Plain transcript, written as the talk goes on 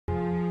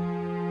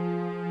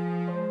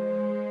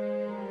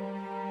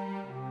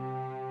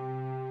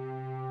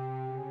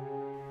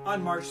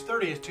On March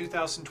 30th,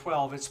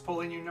 2012, it's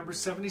pulling you number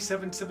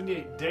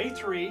 7778, Day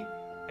 3,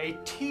 a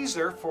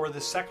teaser for the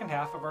second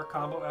half of our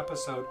combo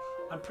episode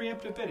on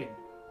preemptive bidding,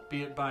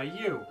 be it by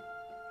you,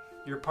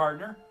 your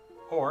partner,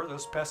 or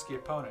those pesky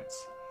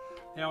opponents.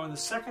 Now, in the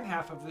second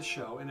half of the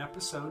show, in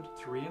episode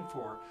 3 and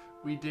 4,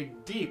 we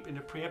dig deep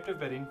into preemptive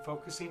bidding,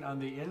 focusing on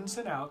the ins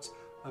and outs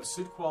of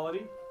suit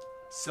quality,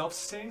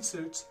 self-sustaining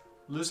suits,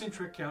 losing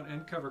trick count,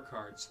 and cover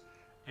cards.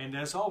 And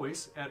as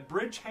always, at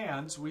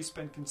BridgeHands, we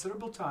spend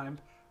considerable time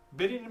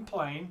bidding and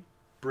playing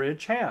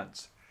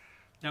BridgeHands.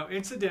 Now,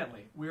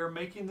 incidentally, we are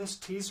making this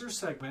teaser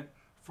segment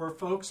for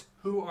folks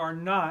who are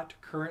not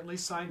currently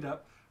signed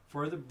up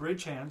for the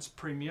BridgeHands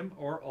Premium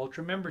or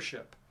Ultra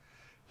membership.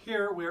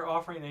 Here, we are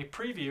offering a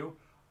preview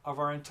of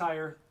our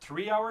entire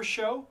 3-hour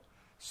show.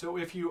 So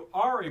if you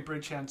are a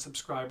BridgeHands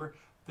subscriber,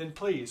 then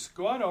please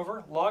go on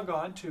over, log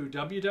on to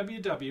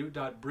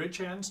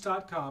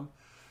www.bridgehands.com,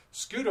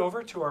 scoot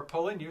over to our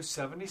Pulling You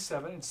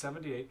 77 and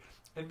 78,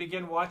 and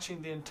begin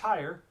watching the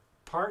entire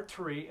Part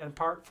 3 and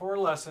Part 4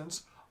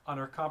 lessons on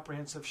our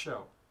comprehensive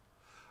show.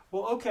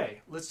 Well, okay,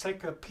 let's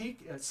take a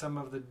peek at some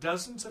of the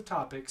dozens of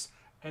topics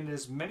and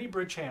as many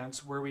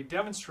BridgeHands where we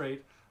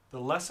demonstrate the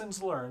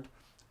lessons learned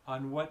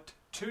on what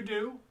to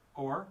do,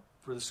 or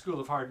for the School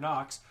of Hard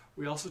Knocks,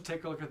 we also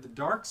take a look at the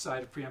dark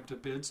side of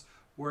preemptive bids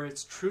where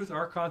it's truth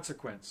or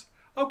consequence.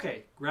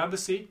 Okay, grab a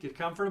seat, get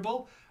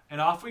comfortable, and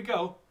off we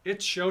go.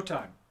 It's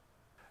showtime.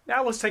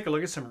 Now let's take a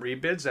look at some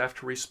rebids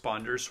after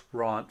responders'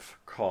 RONF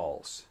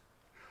calls.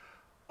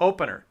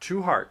 Opener,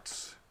 2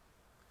 hearts.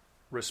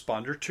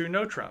 Responder 2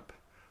 no trump.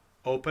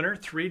 Opener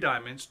 3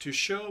 diamonds to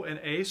show an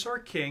ace or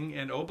king,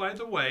 and oh by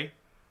the way,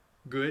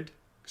 good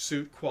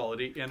suit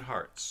quality in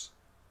hearts.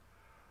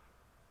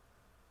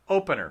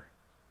 Opener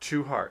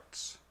 2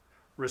 hearts.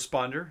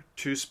 Responder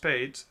 2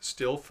 spades,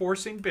 still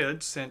forcing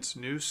bids since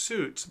new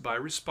suits by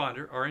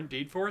responder are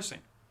indeed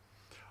forcing.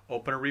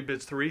 Opener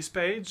rebids 3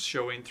 spades,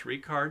 showing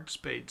 3-card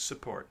spade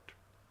support.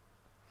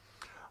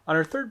 On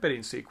our third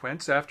bidding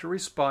sequence, after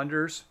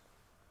responders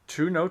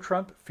 2 no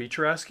trump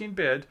feature asking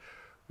bid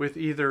with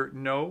either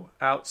no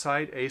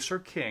outside ace or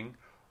king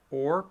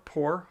or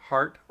poor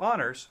heart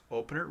honors,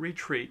 opener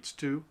retreats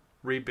to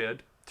rebid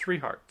 3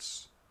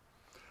 hearts.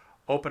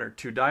 Opener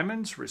 2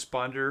 diamonds,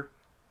 responder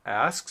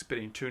asks,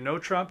 bidding 2 no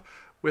trump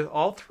with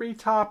all 3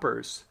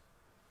 toppers,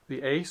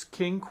 the ace,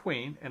 king,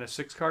 queen, and a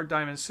 6-card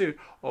diamond suit.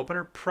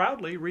 Opener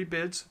proudly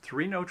rebids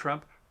 3 no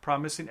trump,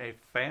 promising a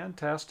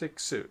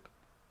fantastic suit.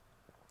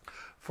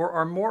 For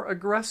our more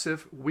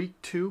aggressive week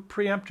 2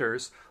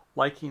 preemptors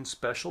liking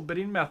special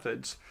bidding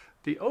methods,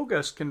 the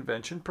August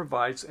Convention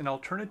provides an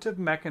alternative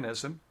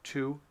mechanism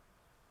to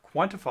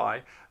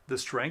quantify the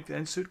strength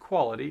and suit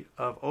quality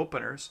of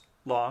openers'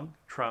 long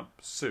trump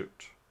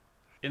suit.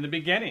 In the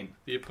beginning,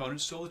 the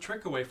opponent stole the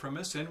trick away from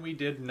us and we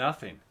did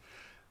nothing.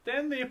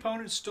 Then the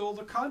opponent stole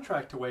the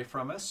contract away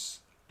from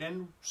us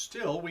and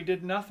still we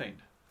did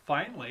nothing.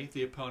 Finally,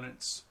 the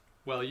opponents,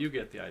 well, you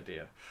get the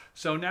idea.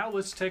 So now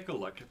let's take a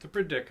look at the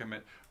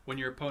predicament when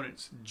your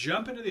opponents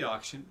jump into the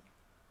auction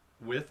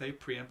with a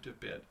preemptive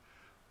bid.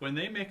 When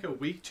they make a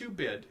week 2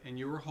 bid and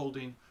you are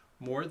holding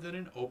more than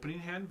an opening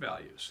hand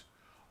values,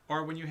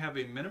 or when you have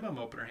a minimum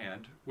opener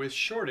hand with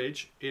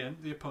shortage in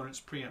the opponent's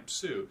preempt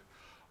suit,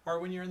 or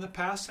when you're in the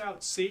pass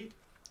out seat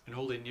and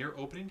holding near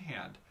opening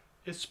hand,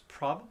 it's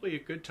probably a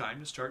good time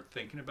to start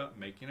thinking about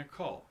making a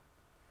call.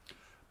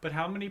 But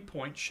how many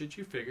points should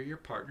you figure your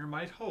partner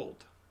might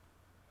hold?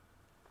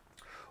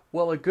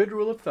 Well, a good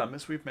rule of thumb,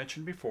 as we've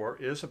mentioned before,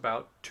 is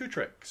about 2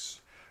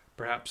 tricks.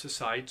 Perhaps a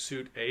side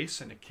suit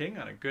ace and a king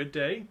on a good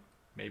day,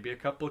 maybe a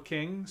couple of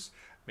kings,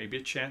 maybe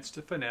a chance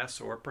to finesse,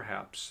 or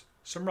perhaps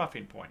some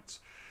roughing points.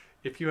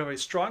 If you have a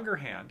stronger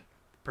hand,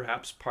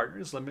 perhaps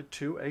partners limit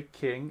to a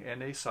king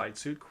and a side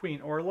suit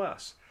queen or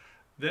less.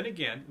 Then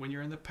again, when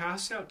you're in the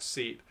pass out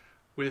seat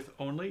with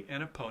only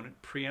an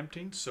opponent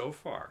preempting so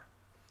far,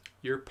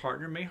 your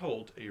partner may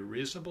hold a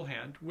reasonable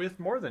hand with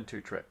more than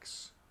 2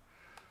 tricks.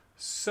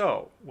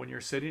 So, when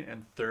you're sitting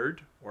in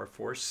 3rd or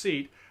 4th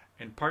seat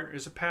and partner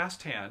is a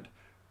passed hand,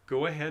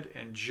 go ahead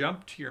and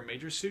jump to your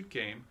major suit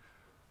game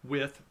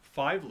with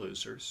 5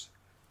 losers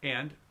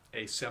and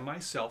a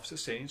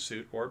semi-self-sustaining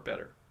suit or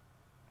better.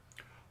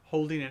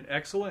 Holding an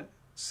excellent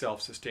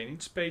self-sustaining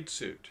spade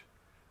suit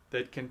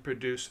that can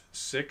produce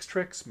 6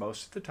 tricks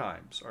most of the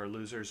times. Our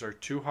losers are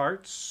 2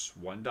 hearts,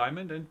 1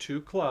 diamond, and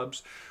 2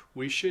 clubs.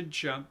 We should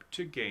jump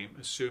to game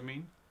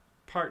assuming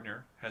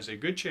partner has a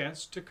good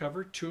chance to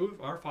cover 2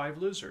 of our 5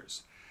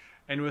 losers.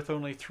 And with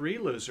only 3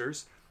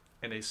 losers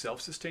and a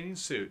self-sustaining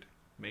suit,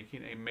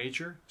 making a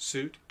major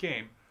suit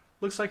game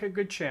looks like a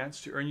good chance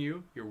to earn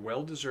you your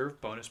well-deserved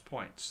bonus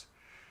points.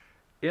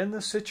 In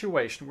the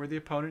situation where the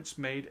opponents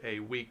made a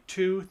week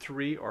 2,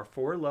 3, or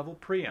 4 level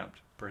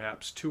preempt,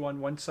 perhaps 2 on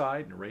one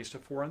side and raised to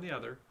 4 on the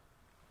other,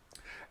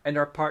 and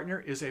our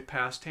partner is a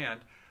passed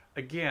hand,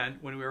 again,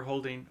 when we are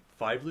holding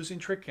 5 losing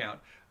trick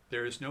count,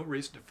 there is no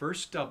reason to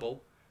first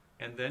double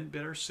and then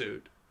bid our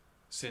suit,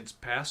 since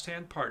passed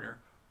hand partner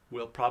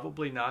will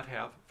probably not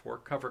have 4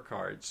 cover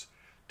cards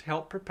to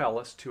help propel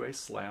us to a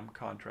slam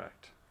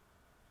contract.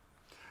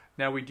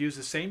 Now we'd use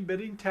the same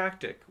bidding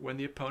tactic when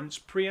the opponent's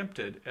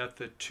preempted at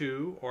the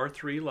 2 or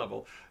 3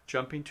 level,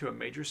 jumping to a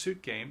major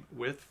suit game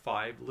with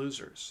 5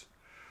 losers.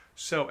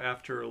 So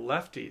after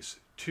lefty's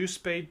 2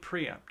 spade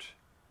preempt,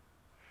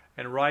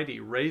 and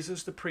righty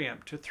raises the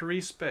preempt to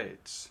 3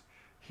 spades,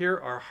 here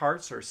our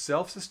hearts are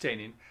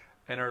self-sustaining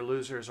and our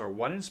losers are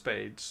 1 in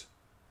spades,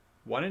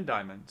 1 in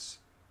diamonds,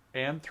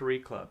 and 3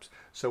 clubs.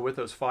 So with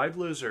those 5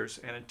 losers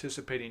and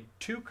anticipating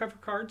 2 cover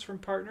cards from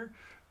partner,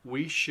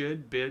 we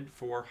should bid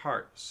for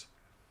hearts.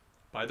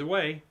 By the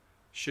way,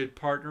 should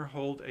partner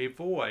hold a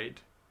void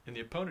in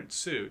the opponent's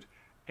suit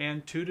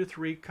and 2 to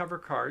 3 cover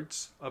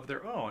cards of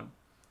their own,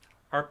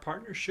 our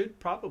partner should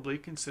probably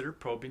consider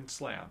probing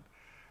slam,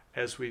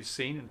 as we've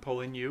seen in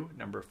polling U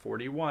number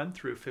 41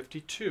 through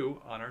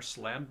 52 on our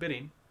slam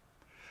bidding.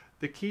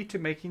 The key to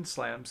making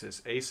slams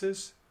is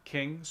aces,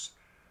 kings,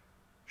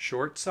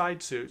 short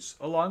side suits,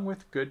 along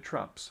with good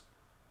trumps.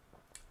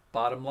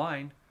 Bottom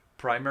line,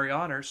 primary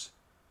honors,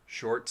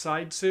 short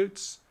side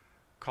suits,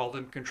 call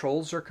them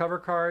controls or cover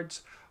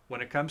cards.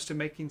 When it comes to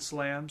making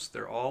slams,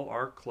 they're all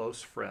our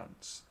close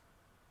friends.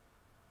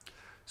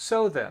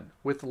 So then,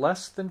 with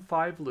less than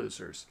 5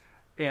 losers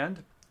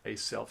and a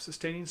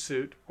self-sustaining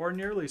suit, or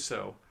nearly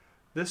so,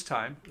 this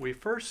time we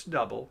first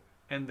double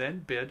and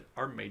then bid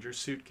our major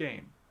suit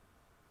game.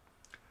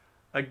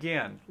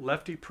 Again,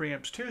 lefty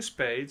preempts 2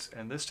 spades,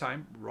 and this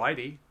time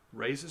righty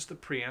raises the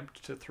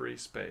preempt to 3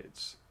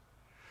 spades.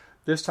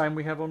 This time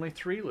we have only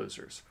 3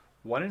 losers,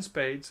 1 in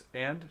spades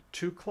and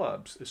 2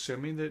 clubs,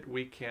 assuming that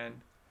we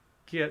can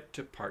get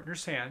to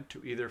partner's hand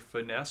to either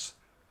finesse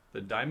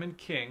the diamond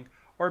king,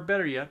 or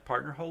better yet,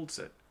 partner holds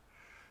it.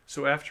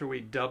 So after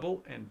we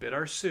double and bid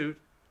our suit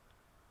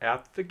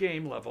at the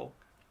game level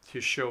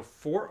to show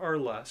 4 or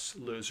less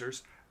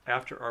losers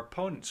after our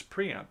opponent's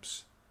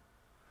preempts,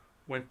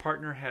 when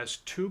partner has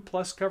 2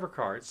 plus cover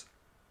cards,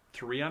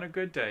 3 on a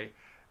good day,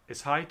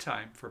 it's high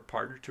time for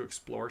partner to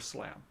explore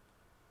slam.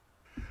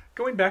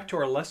 Going back to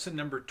our lesson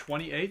number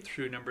 28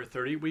 through number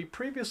 30, we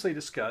previously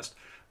discussed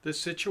the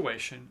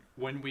situation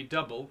when we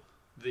double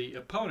the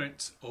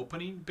opponent's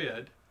opening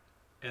bid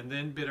and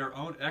then bid our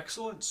own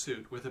excellent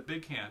suit with a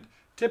big hand,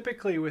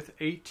 typically with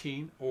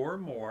 18 or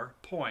more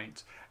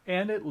points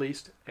and at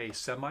least a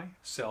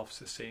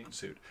semi-self-sustaining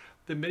suit.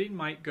 The bidding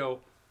might go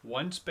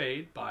 1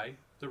 spade by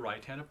the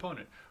right-hand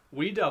opponent.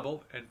 We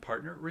double and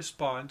partner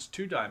responds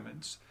 2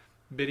 diamonds,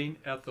 bidding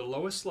at the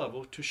lowest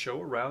level to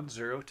show around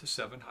 0 to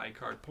 7 high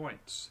card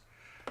points.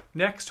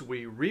 Next,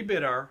 we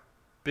rebid our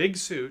big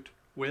suit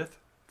with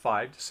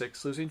 5 to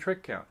 6 losing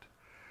trick count.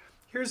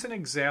 Here's an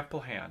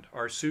example hand.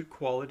 Our suit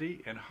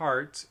quality in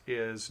hearts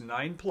is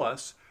 9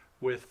 plus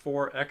with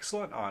 4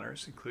 excellent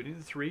honors, including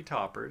the 3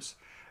 toppers,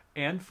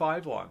 and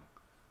 5 long,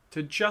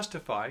 to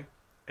justify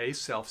a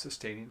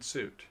self-sustaining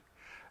suit.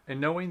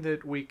 And knowing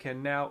that we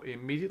can now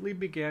immediately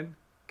begin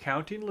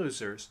counting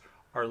losers,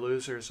 our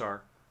losers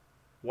are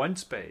 1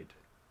 spade,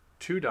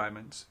 2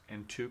 diamonds,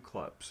 and 2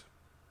 clubs.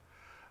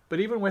 But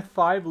even with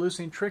 5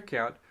 losing trick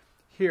count,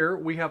 here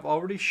we have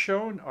already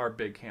shown our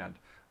big hand.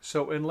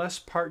 So unless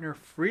partner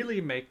freely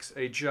makes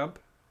a jump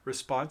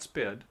response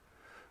bid,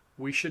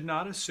 we should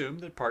not assume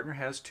that partner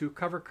has 2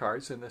 cover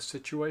cards in this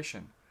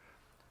situation.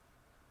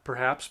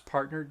 Perhaps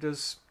partner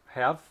does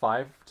have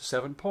 5 to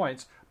 7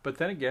 points, but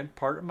then again,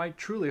 partner might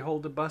truly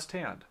hold a bust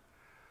hand.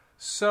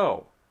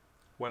 So,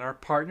 when our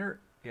partner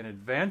in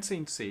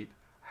advancing seat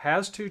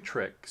has 2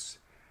 tricks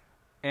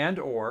and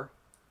or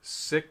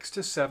 6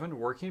 to 7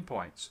 working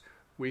points,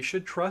 we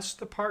should trust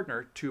the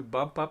partner to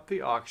bump up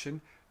the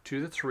auction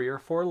to the 3 or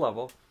 4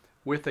 level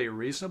with a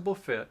reasonable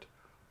fit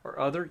or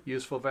other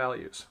useful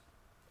values.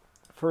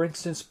 For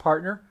instance,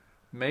 partner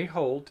may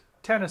hold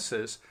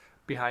tennises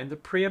behind the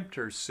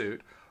preemptors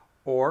suit,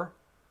 or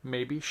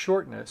maybe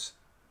shortness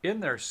in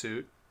their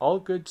suit, all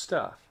good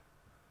stuff.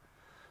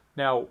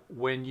 Now,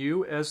 when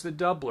you as the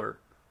doubler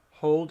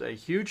hold a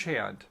huge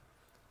hand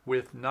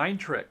with 9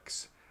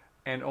 tricks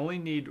and only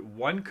need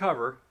 1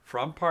 cover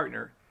from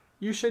partner,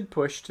 you should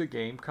push to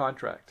game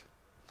contract.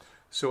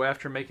 So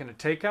after making a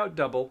takeout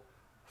double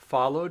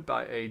followed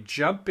by a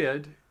jump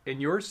bid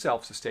in your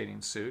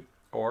self-sustaining suit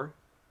or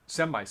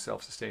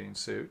semi-self-sustaining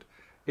suit,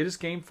 it is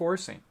game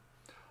forcing.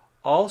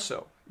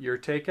 Also, your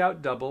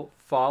takeout double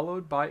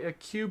followed by a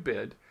Q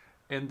bid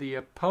in the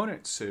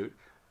opponent's suit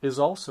is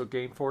also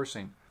game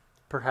forcing,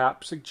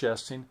 perhaps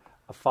suggesting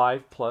a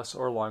 5 plus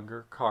or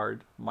longer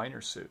card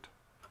minor suit.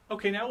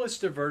 Okay, now let's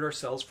divert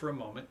ourselves for a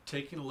moment,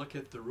 taking a look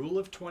at the rule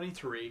of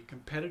 23,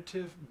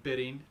 competitive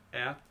bidding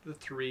at the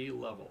 3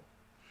 level.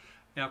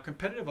 Now,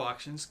 competitive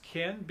auctions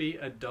can be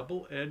a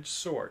double-edged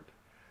sword.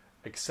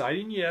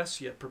 Exciting, yes,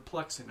 yet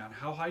perplexing on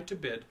how high to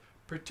bid,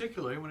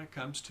 particularly when it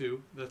comes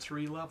to the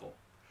 3 level.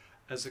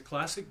 As the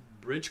classic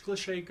bridge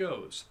cliche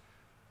goes,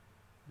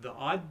 the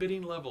odd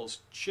bidding levels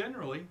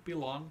generally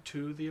belong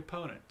to the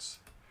opponents.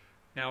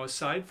 Now,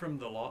 aside from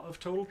the law of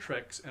total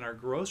tricks and our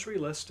grocery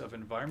list of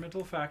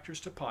environmental factors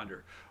to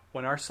ponder,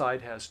 when our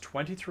side has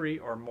 23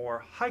 or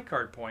more high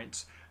card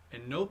points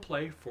and no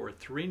play for a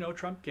 3 no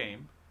trump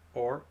game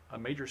or a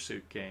major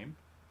suit game,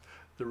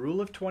 the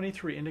rule of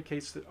 23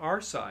 indicates that our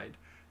side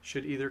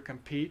should either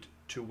compete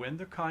to win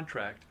the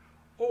contract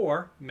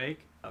or make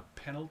a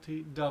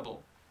penalty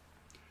double.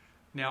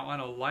 Now, on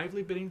a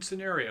lively bidding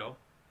scenario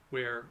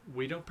where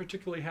we don't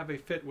particularly have a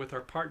fit with our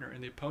partner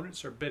and the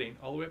opponents are bidding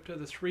all the way up to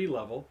the 3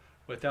 level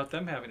without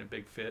them having a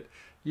big fit,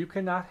 you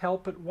cannot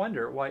help but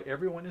wonder why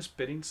everyone is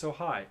bidding so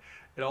high.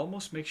 It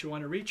almost makes you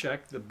want to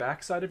recheck the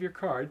backside of your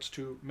cards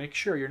to make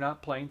sure you're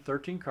not playing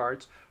 13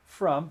 cards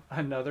from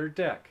another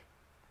deck.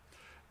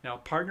 Now,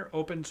 partner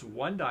opens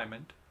 1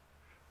 diamond,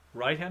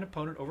 right-hand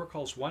opponent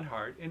overcalls 1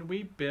 heart, and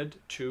we bid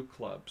 2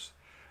 clubs.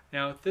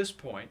 Now, at this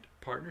point,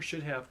 partner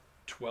should have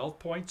 12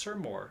 points or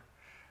more,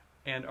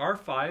 and our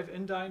 5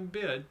 and dime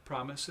bid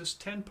promises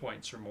 10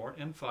 points or more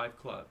and 5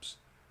 clubs.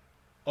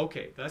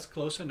 Okay, that's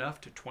close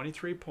enough to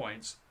 23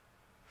 points.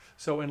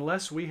 So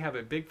unless we have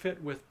a big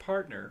fit with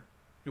partner,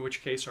 in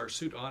which case our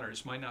suit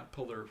honors might not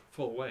pull their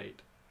full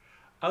weight.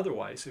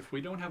 Otherwise, if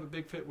we don't have a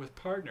big fit with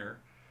partner,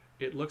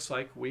 it looks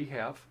like we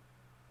have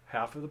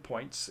half of the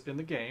points in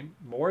the game,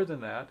 more than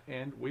that,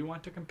 and we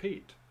want to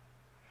compete.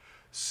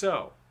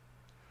 So,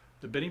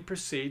 the bidding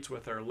proceeds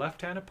with our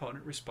left-hand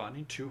opponent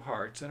responding 2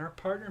 hearts and our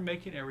partner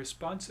making a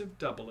responsive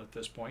double at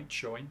this point,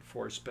 showing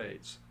 4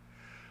 spades.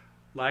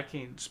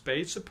 Lacking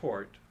spade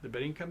support, the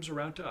bidding comes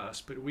around to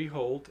us, but we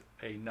hold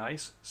a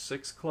nice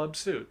 6 club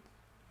suit.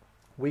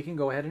 We can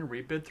go ahead and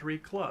rebid 3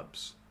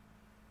 clubs.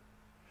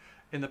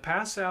 In the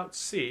pass-out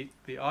seat,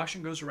 the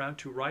auction goes around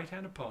to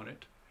right-hand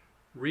opponent,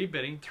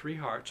 rebidding 3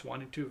 hearts,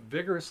 wanting to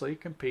vigorously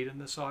compete in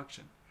this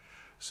auction.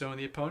 So when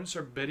the opponents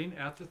are bidding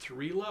at the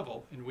 3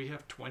 level and we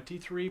have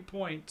 23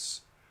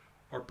 points,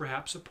 or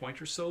perhaps a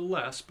point or so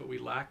less, but we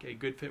lack a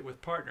good fit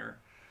with partner,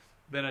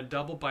 then a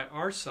double by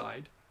our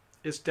side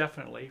is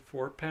definitely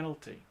for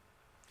penalty.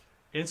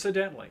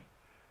 Incidentally,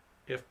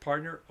 if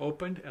partner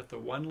opened at the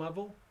 1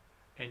 level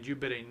and you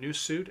bid a new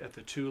suit at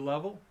the 2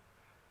 level,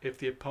 if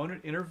the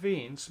opponent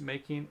intervenes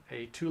making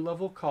a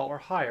 2-level call or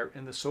higher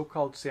in the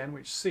so-called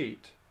sandwich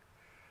seat,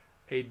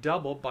 a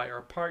double by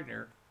our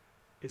partner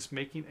is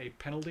making a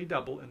penalty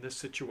double in this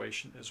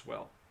situation as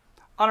well.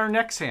 On our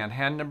next hand,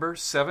 hand number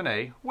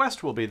 7A,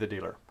 West will be the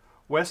dealer.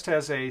 West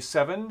has a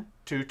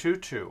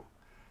 7-2-2-2.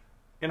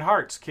 In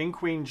hearts, King,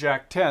 Queen,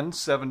 Jack, 10,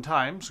 7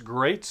 times.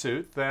 Great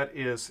suit. That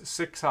is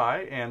 6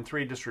 high and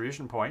 3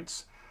 distribution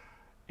points.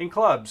 In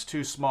clubs,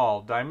 2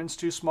 small. Diamonds,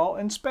 2 small.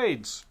 And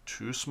spades,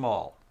 2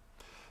 small.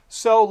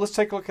 So let's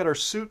take a look at our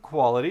suit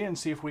quality and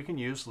see if we can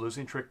use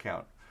losing trick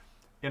count.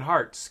 In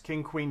hearts,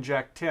 King, Queen,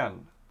 Jack,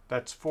 10.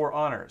 That's 4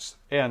 honors.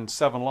 And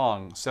 7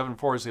 long. 7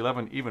 4 is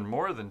 11, even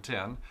more than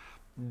 10.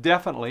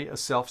 Definitely a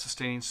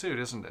self-sustaining suit,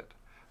 isn't it?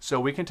 So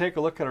we can take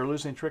a look at our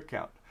losing trick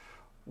count.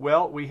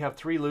 Well, we have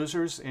 3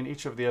 losers in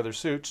each of the other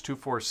suits, 2,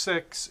 4,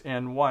 6,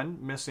 and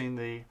 1 missing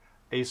the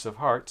ace of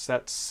hearts.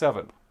 That's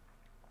 7.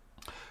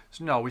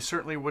 So no, we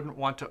certainly wouldn't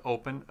want to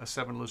open a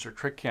 7-loser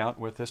trick count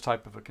with this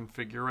type of a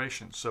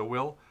configuration. So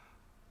we'll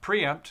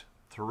preempt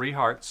 3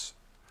 hearts.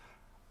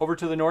 Over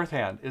to the north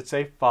hand, it's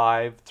a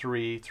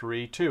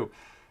 5-3-3-2.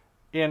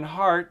 In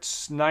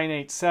hearts,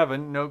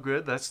 9-8-7, no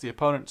good. That's the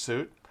opponent's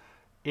suit.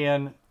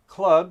 In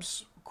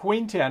clubs,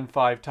 Queen 10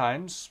 5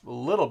 times, a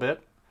little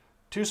bit.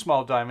 2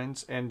 small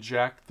diamonds and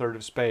Jack third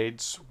of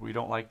spades. We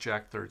don't like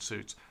Jack third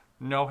suits.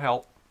 No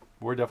help.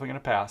 We're definitely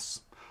going to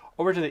pass.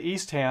 Over to the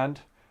east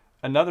hand,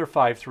 another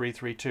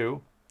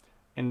 5-3-3-2.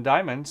 In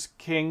diamonds,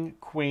 King,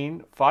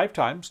 Queen 5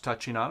 times,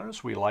 touching on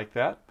us. We like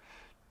that.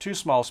 2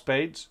 small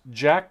spades.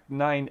 Jack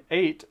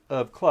 9-8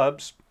 of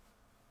clubs.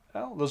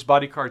 Well, those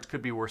body cards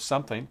could be worth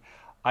something.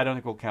 I don't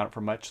think we'll count it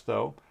for much,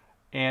 though.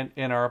 And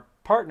in our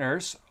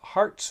partner's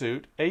heart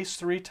suit, ace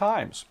 3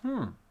 times.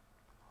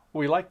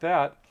 We like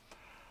that.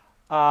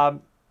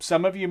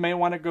 Some of you may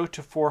want to go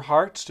to 4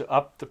 hearts to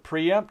up the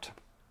preempt.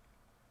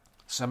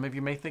 Some of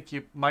you may think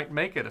you might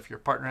make it if your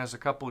partner has a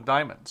couple of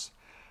diamonds.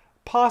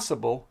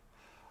 Possible,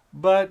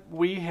 but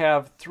we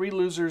have 3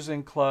 losers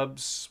in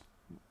clubs,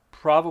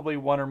 probably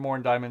 1 or more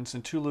in diamonds,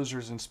 and 2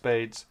 losers in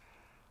spades.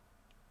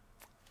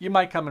 You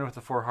might come in with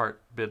a 4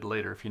 heart bid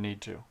later if you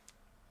need to.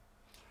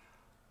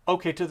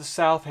 Okay, to the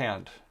south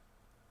hand.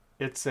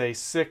 It's a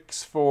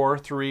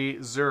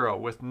 6-4-3-0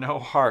 with no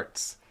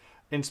hearts.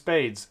 In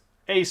spades,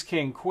 ace,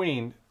 king,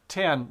 queen,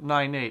 10,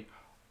 9, 8.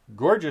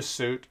 Gorgeous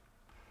suit.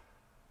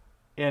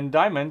 In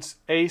diamonds,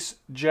 ace,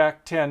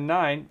 jack, 10,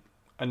 9.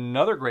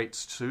 Another great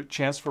suit.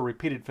 Chance for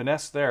repeated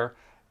finesse there.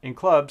 In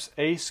clubs,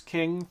 ace,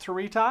 king,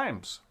 3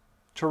 times.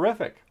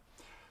 Terrific.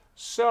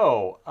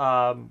 So,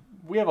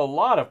 we have a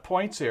lot of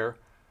points here.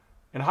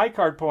 In high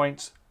card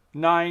points,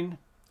 9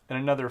 and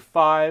another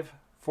 5,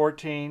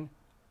 14,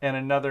 and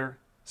another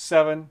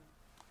 7.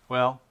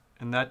 Well,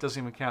 and that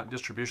doesn't even count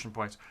distribution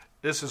points.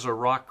 This is a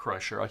rock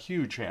crusher, a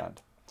huge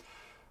hand.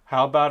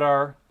 How about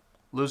our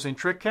losing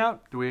trick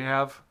count? Do we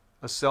have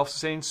a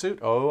self-sustaining suit?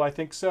 Oh, I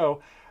think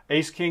so.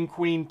 Ace, king,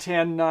 queen,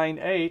 10, 9,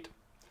 8.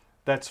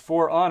 That's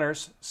 4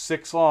 honors,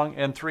 6 long,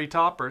 and 3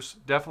 toppers.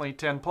 Definitely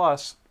 10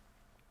 plus.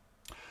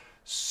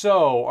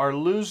 So, our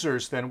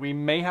losers then. We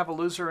may have a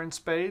loser in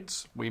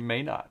spades. We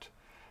may not.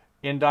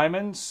 In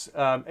diamonds,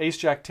 ace,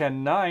 jack,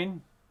 10,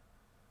 9.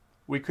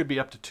 we could be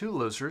up to 2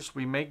 losers.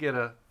 We may get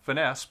a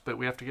finesse, but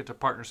we have to get to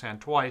partner's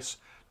hand twice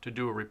to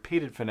do a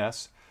repeated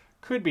finesse.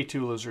 Could be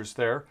 2 losers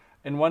there,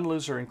 and 1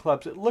 loser in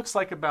clubs. It looks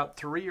like about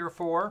 3 or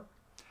 4.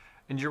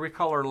 And you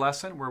recall our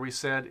lesson where we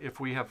said if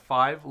we have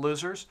 5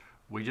 losers,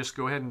 we just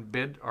go ahead and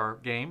bid our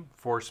game,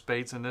 4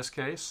 spades in this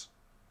case.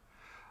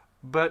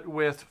 But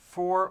with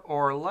 4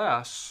 or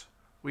less,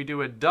 we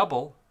do a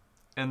double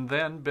and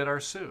then bid our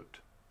suit.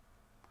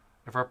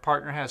 If our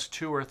partner has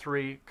 2 or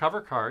 3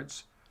 cover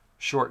cards,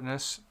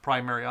 shortness,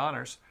 primary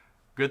honors,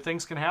 good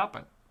things can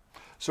happen.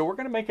 So we're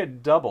going to make a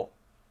double.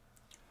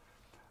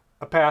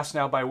 A pass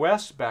now by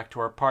West, back to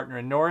our partner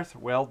in North.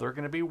 Well, they're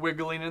going to be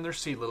wiggling in their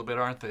seat a little bit,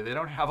 aren't they? They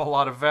don't have a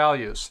lot of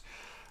values.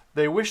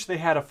 They wish they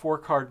had a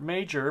 4-card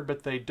major,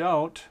 but they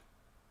don't.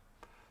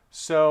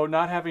 So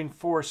not having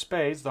 4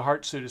 spades, the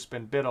heart suit has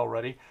been bid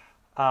already.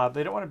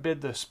 They don't want to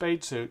bid the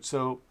spade suit.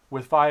 So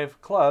with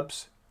 5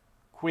 clubs,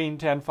 Queen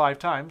 10 5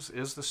 times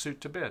is the suit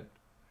to bid.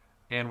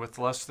 And with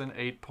less than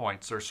 8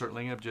 points, they're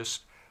certainly going to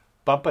just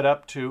bump it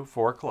up to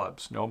 4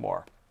 clubs, no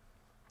more.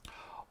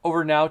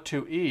 Over now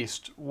to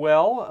East.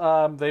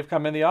 Well, they've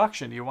come in the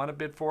auction. Do you want to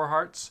bid 4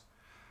 hearts?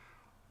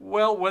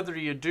 Well, whether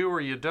you do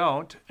or you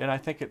don't, and I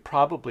think it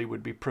probably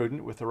would be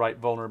prudent with the right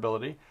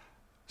vulnerability,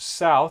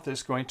 South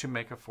is going to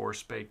make a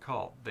 4-spade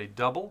call. They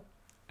double,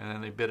 and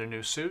then they bid a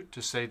new suit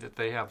to say that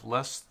they have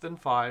less than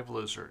 5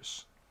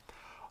 losers.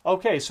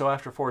 Okay, so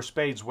after 4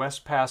 spades,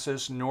 West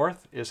passes.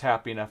 North is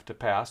happy enough to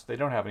pass. They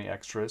don't have any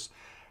extras.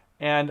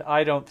 And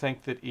I don't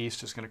think that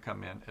East is going to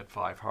come in at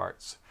 5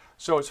 hearts.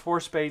 So it's 4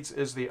 spades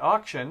is the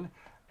auction,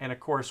 and of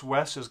course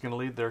West is going to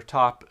lead their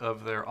top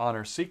of their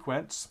honor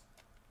sequence.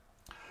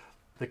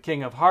 The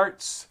King of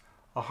Hearts,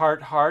 a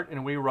heart, heart,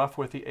 and we ruff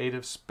with the 8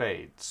 of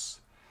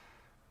spades.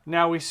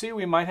 Now we see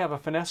we might have a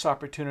finesse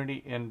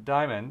opportunity in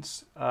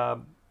diamonds.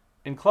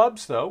 In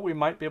clubs, though, we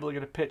might be able to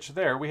get a pitch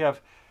there. We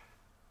have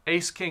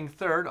Ace, King,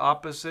 third,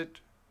 opposite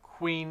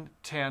Queen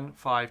 10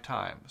 5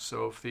 times.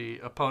 So if the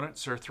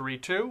opponents are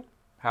 3-2,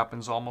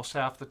 happens almost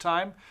half the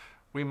time,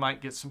 we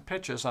might get some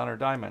pitches on our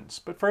diamonds.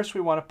 But first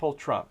we want to pull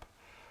trump.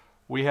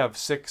 We have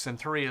 6 and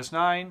 3 is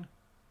 9.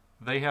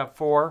 They have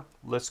 4.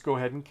 Let's go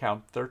ahead and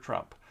count their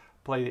trump.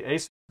 Play the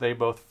ace. They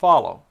both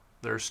follow.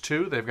 There's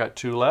 2. They've got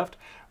 2 left.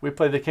 We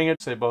play the king.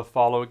 They both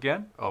follow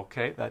again.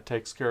 Okay, that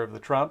takes care of the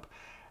trump.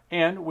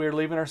 And we're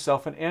leaving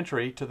ourselves an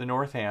entry to the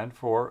north hand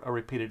for a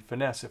repeated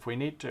finesse if we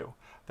need to.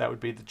 That would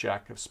be the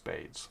jack of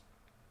spades.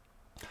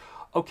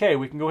 Okay,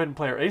 we can go ahead and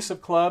play our ace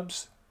of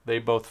clubs. They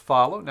both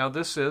follow. Now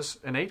this is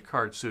an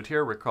 8-card suit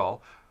here,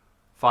 recall.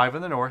 5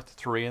 in the north,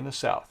 3 in the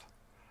south.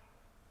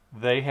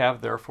 They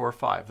have therefore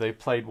 5. They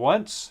played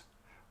once.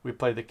 We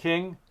play the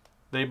king.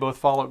 They both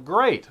follow.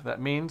 Great. That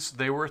means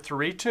they were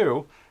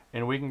 3-2.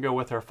 And we can go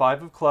with our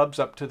 5 of clubs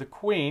up to the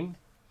queen.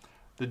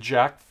 The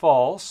jack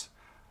falls.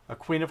 A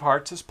queen of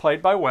hearts is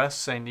played by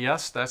West, saying,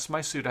 yes, that's my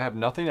suit. I have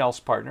nothing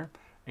else, partner.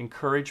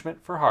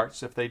 Encouragement for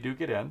hearts if they do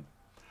get in.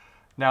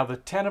 Now the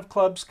 10 of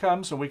clubs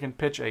comes, and we can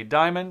pitch a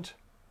diamond.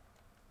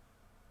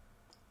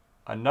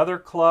 Another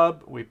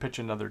club, we pitch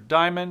another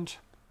diamond,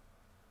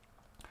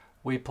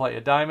 we play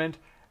a diamond,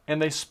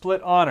 and they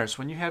split honors.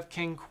 When you have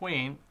king,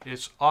 queen,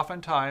 it's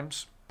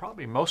oftentimes,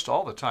 probably most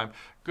all the time,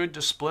 good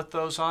to split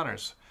those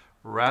honors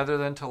rather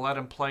than to let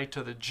them play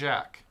to the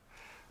jack.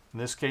 In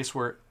this case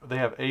where they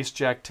have ace,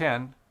 jack,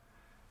 10,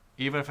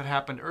 even if it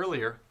happened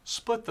earlier,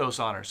 split those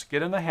honors.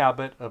 Get in the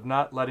habit of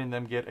not letting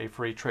them get a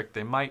free trick.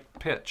 They might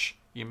pitch.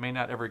 You may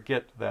not ever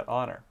get that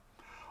honor.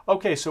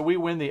 Okay, so we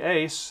win the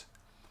ace,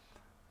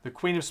 the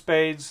queen of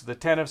spades, the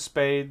 10 of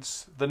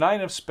spades, the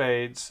 9 of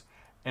spades,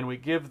 and we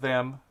give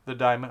them the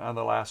diamond on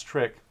the last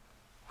trick.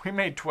 We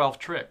made 12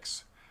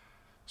 tricks.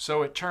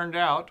 So it turned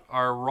out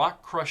our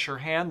rock crusher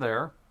hand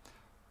there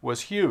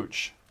was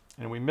huge,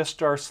 and we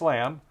missed our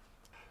slam.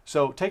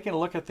 So taking a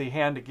look at the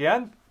hand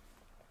again,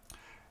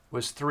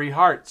 was 3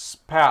 hearts,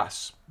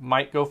 pass.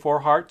 Might go 4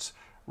 hearts.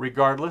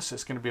 Regardless,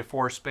 it's going to be a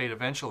 4 spade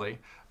eventually.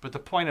 But the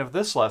point of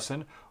this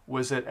lesson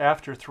was that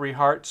after 3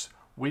 hearts,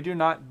 we do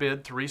not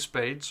bid 3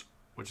 spades,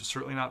 which is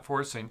certainly not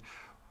forcing,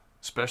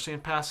 especially in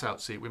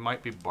pass-out seat. We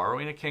might be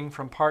borrowing a king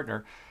from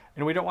partner,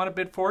 and we don't want to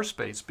bid 4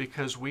 spades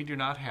because we do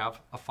not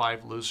have a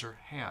 5-loser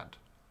hand.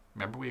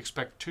 Remember, we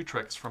expect 2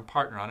 tricks from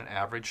partner on an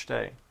average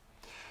day.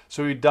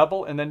 So we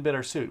double and then bid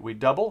our suit. We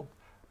double,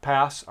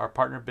 pass, our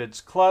partner bids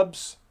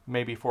clubs,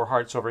 maybe 4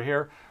 hearts over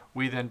here.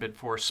 We then bid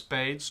 4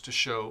 spades to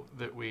show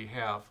that we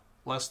have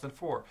less than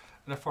 4.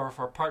 And if our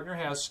partner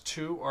has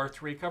 2 or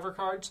 3 cover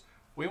cards,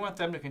 we want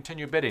them to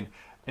continue bidding.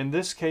 In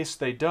this case,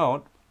 they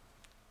don't.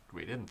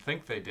 We didn't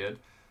think they did.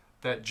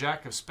 That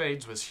jack of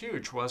spades was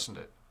huge, wasn't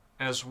it?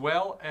 As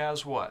well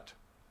as what?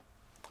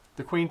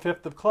 The queen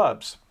 5th of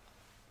clubs.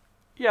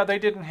 Yeah, they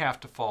didn't have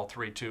to fall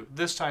 3-2.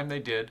 This time they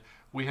did.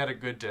 We had a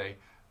good day.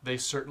 They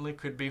certainly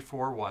could be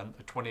 4-1,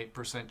 a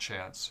 28%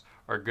 chance.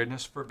 Or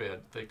goodness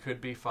forbid, they could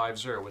be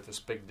 5-0 with this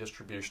big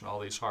distribution, all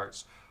these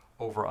hearts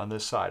over on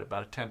this side,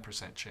 about a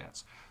 10%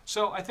 chance.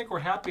 So I think we're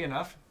happy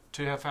enough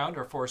to have found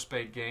our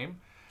 4-spade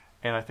game.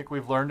 And I think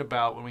we've learned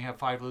about when we have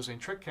 5 losing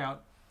trick count,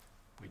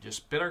 We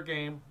just bid our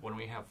game. When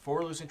we have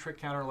 4 losing trick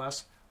count or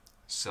less,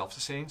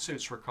 self-sustaining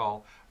suits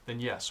recall, then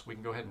yes, we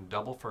can go ahead and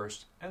double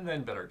first and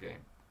then bid our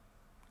game.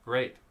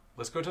 Great.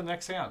 Let's go to the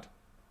next hand.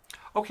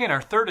 Okay, and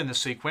our third in the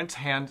sequence,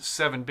 hand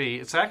 7B,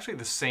 it's actually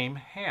the same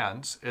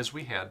hands as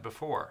we had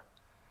before.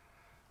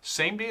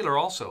 Same dealer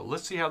also.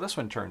 Let's see how this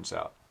one turns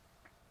out.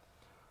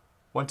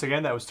 Once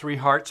again, that was 3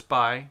 hearts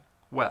by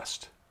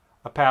West,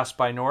 a pass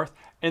by North.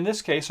 In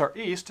this case, our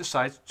East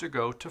decides to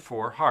go to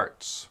 4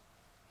 hearts.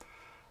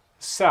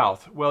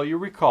 South, well, you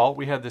recall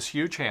we had this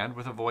huge hand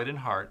with a void in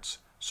hearts,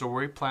 so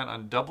we plan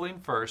on doubling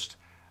first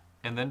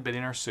and then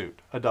bidding our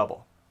suit, a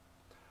double.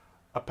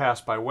 A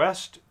pass by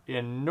West.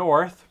 In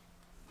North,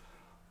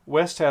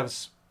 West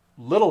has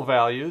little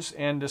values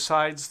and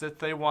decides that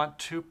they want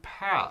to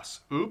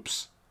pass.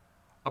 Oops,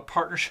 a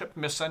partnership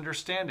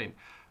misunderstanding.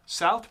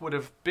 South would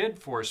have bid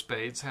 4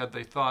 spades had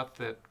they thought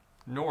that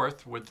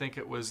North would think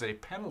it was a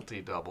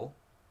penalty double.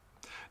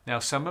 Now,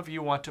 some of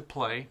you want to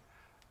play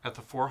at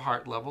the 4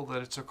 heart level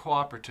that it's a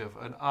cooperative,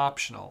 an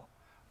optional.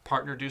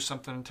 Partner, do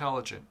something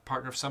intelligent.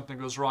 Partner, if something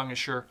goes wrong,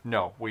 assure.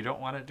 No, we don't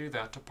want to do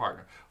that to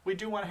partner. We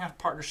do want to have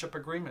partnership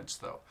agreements,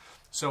 though.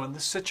 So in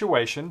this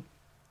situation,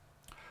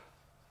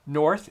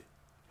 North,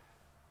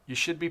 you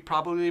should be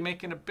probably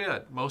making a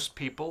bid. Most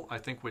people, I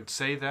think, would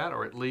say that,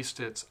 or at least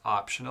it's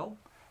optional.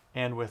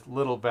 And with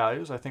little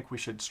values, I think we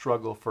should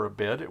struggle for a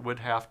bid. It would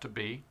have to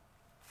be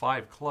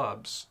 5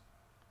 clubs.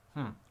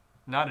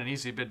 Not an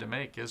easy bid to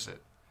make, is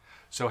it?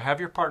 So have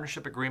your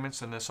partnership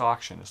agreements in this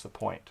auction is the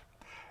point.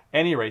 At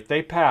any rate,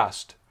 they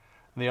passed,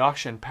 and the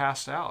auction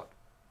passed out.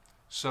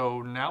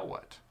 So now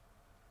what?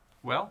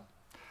 Well,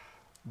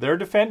 they're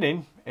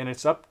defending, and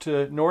it's up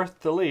to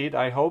North to lead.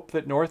 I hope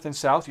that North and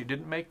South, you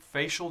didn't make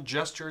facial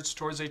gestures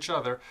towards each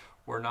other.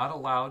 We're not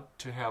allowed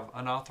to have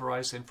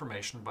unauthorized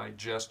information by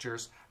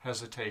gestures,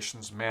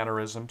 hesitations,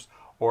 mannerisms,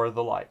 or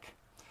the like.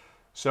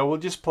 So we'll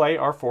just play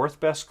our 4th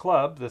best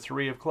club, the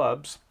 3 of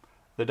clubs.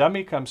 The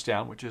dummy comes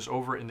down, which is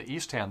over in the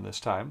East hand this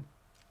time.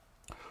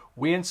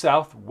 We in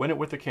South win it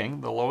with the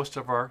king, the lowest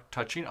of our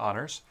touching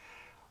honors.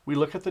 We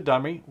look at the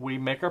dummy, we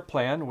make our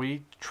plan,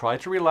 we try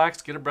to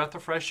relax, get a breath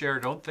of fresh air,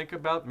 don't think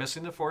about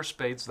missing the 4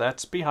 spades,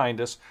 that's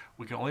behind us.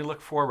 We can only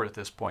look forward at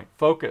this point.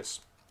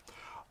 Focus.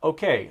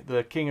 Okay,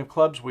 the king of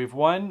clubs we've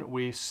won.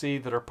 We see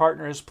that our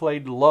partner has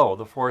played low,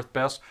 the 4th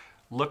best.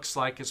 Looks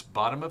like it's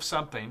bottom of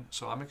something,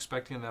 so I'm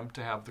expecting them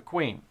to have the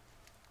queen.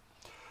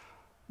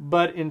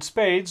 But in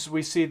spades,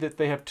 we see that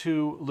they have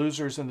 2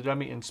 losers in the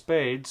dummy in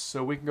spades,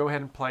 so we can go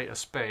ahead and play a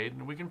spade.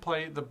 And we can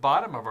play the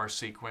bottom of our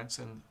sequence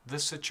in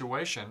this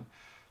situation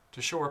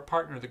to show our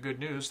partner the good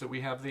news that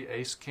we have the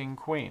ace, king,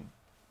 queen.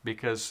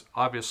 Because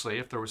obviously,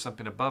 if there was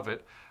something above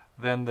it,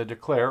 then the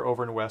declare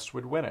over in West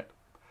would win it.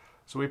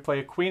 So we play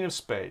a queen of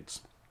spades.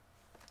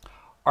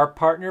 Our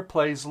partner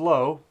plays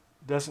low,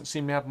 doesn't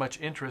seem to have much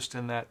interest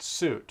in that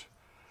suit.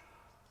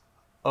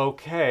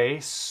 Okay,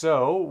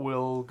 so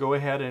we'll go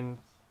ahead and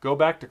go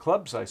back to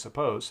clubs, I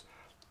suppose.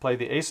 Play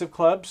the ace of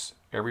clubs.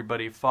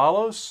 Everybody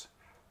follows.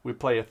 We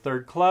play a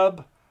 3rd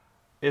club.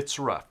 It's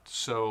roughed.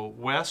 So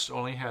West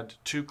only had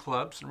 2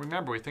 clubs. And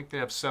remember, we think they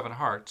have 7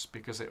 hearts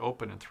because they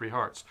open in 3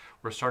 hearts.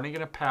 We're starting to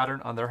get a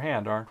pattern on their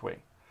hand, aren't we?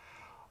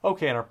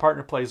 Okay, and our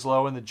partner plays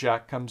low and the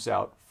jack comes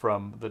out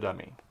from the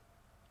dummy.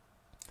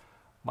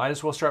 Might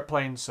as well start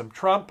playing some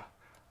trump.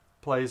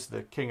 Plays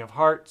the king of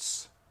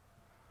hearts.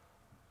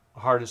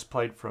 A heart is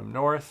played from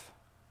North.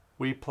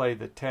 We play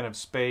the 10 of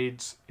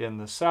spades in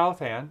the South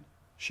hand,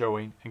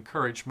 showing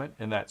encouragement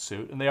in that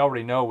suit. And they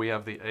already know we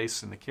have the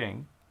ace and the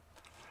king.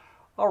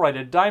 All right,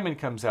 a diamond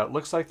comes out.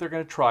 Looks like they're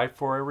going to try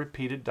for a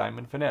repeated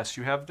diamond finesse.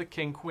 You have the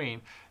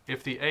king-queen.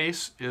 If the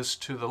ace is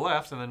to the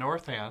left in the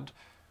North hand,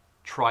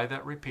 try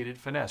that repeated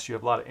finesse. You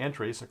have a lot of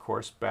entries, of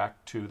course,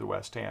 back to the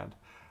West hand.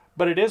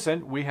 But it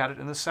isn't. We had it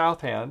in the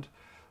South hand.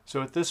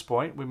 So at this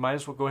point, we might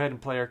as well go ahead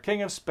and play our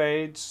king of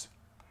spades,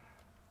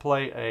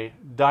 play a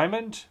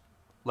diamond,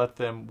 let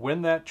them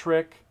win that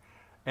trick,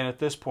 and at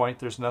this point,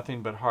 there's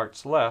nothing but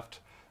hearts left.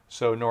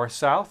 So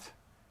North-South,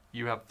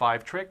 you have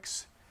 5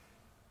 tricks.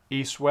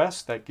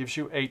 East-West, that gives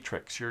you 8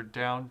 tricks. You're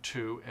down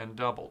 2 and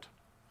doubled.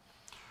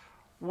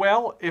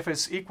 Well, if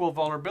it's equal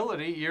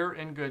vulnerability, you're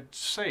in good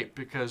shape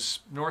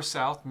because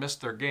North-South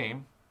missed their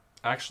game.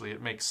 Actually,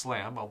 it makes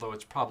slam, although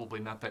it's probably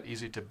not that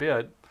easy to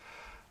bid.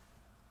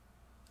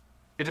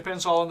 It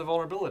depends all on the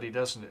vulnerability,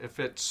 doesn't it? If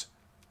it's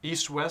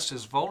East-West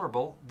is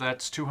vulnerable,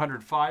 that's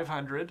 200,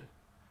 500.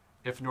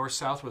 If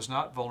North-South was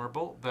not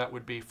vulnerable, that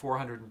would be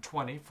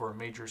 420 for a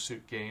major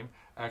suit game,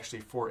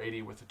 actually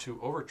 480 with the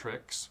 2 over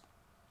tricks.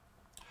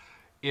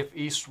 If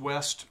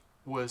East-West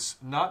was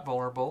not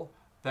vulnerable,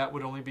 that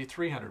would only be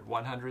 300,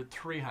 100,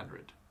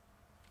 300.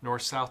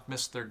 North-South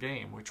missed their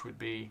game, which would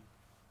be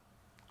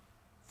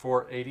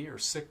 480 or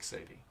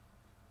 680.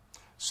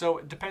 So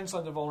it depends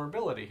on the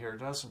vulnerability here,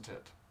 doesn't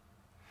it?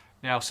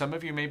 Now, some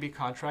of you may be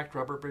contract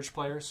rubber bridge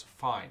players.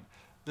 Fine.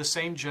 The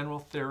same general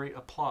theory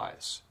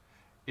applies.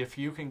 If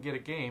you can get a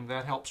game,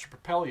 that helps to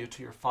propel you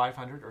to your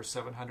 500 or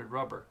 700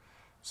 rubber.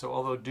 So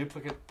although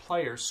duplicate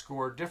players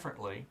score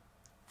differently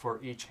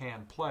for each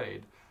hand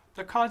played,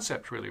 the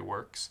concept really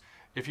works.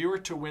 If you were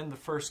to win the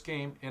first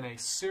game in a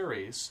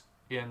series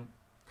in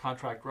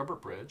contract rubber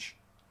bridge,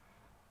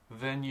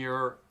 then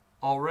you're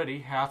already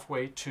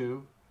halfway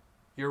to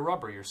your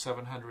rubber, your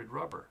 700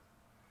 rubber.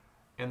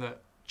 And the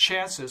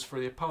chances for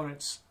the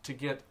opponents to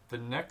get the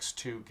next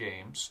 2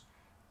 games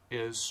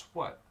is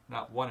what?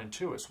 Not 1 and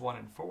 2, it's 1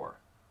 and 4.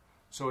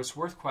 So it's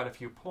worth quite a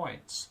few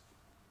points,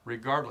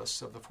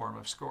 regardless of the form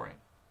of scoring.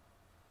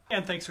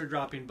 And thanks for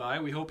dropping by.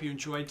 We hope you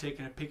enjoyed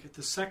taking a peek at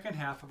the second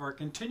half of our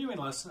continuing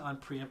lesson on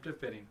preemptive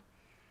bidding.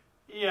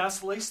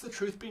 Yes, lest the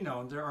truth be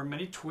known, there are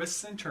many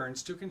twists and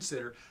turns to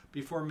consider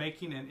before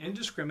making an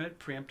indiscriminate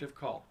preemptive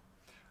call.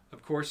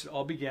 Of course, it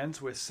all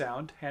begins with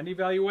sound hand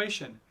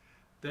evaluation,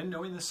 then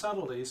knowing the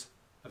subtleties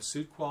of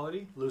suit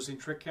quality, losing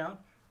trick count,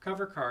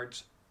 cover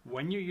cards.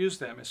 When you use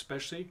them,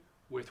 especially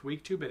with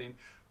week 2 bidding,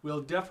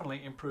 will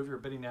definitely improve your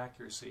bidding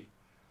accuracy.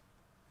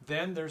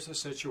 Then there's a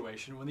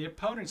situation when the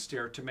opponents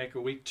dare to make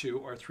a week 2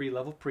 or 3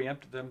 level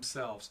preempt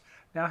themselves.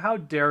 Now, how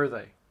dare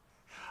they?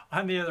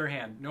 On the other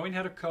hand, knowing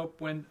how to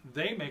cope when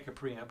they make a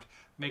preempt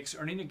makes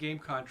earning a game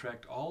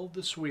contract all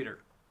the sweeter.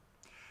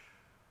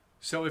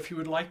 So if you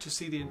would like to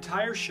see the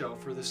entire show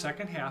for the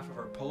second half of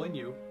our Pulling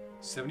You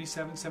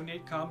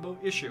 77-78 combo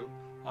issue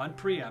on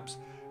preempts,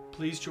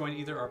 please join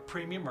either our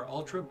Premium or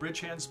Ultra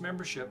BridgeHands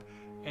membership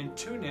and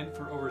tune in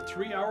for over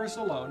 3 hours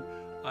alone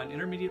on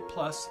Intermediate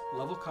Plus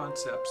level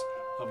concepts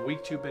of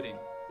Week 2 bidding.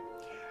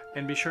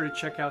 And be sure to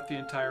check out the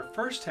entire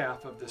first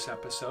half of this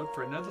episode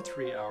for another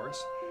 3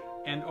 hours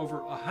and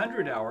over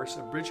 100 hours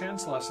of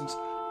BridgeHands lessons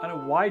on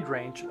a wide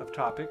range of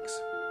topics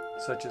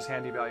such as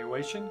hand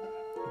evaluation,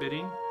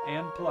 bidding,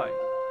 and play.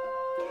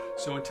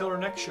 So until our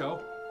next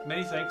show,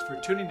 many thanks for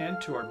tuning in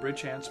to our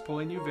BridgeHands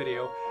Pulling You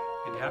video,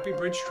 and happy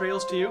bridge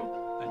trails to you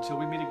until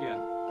we meet again.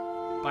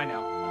 Bye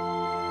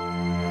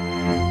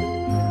now.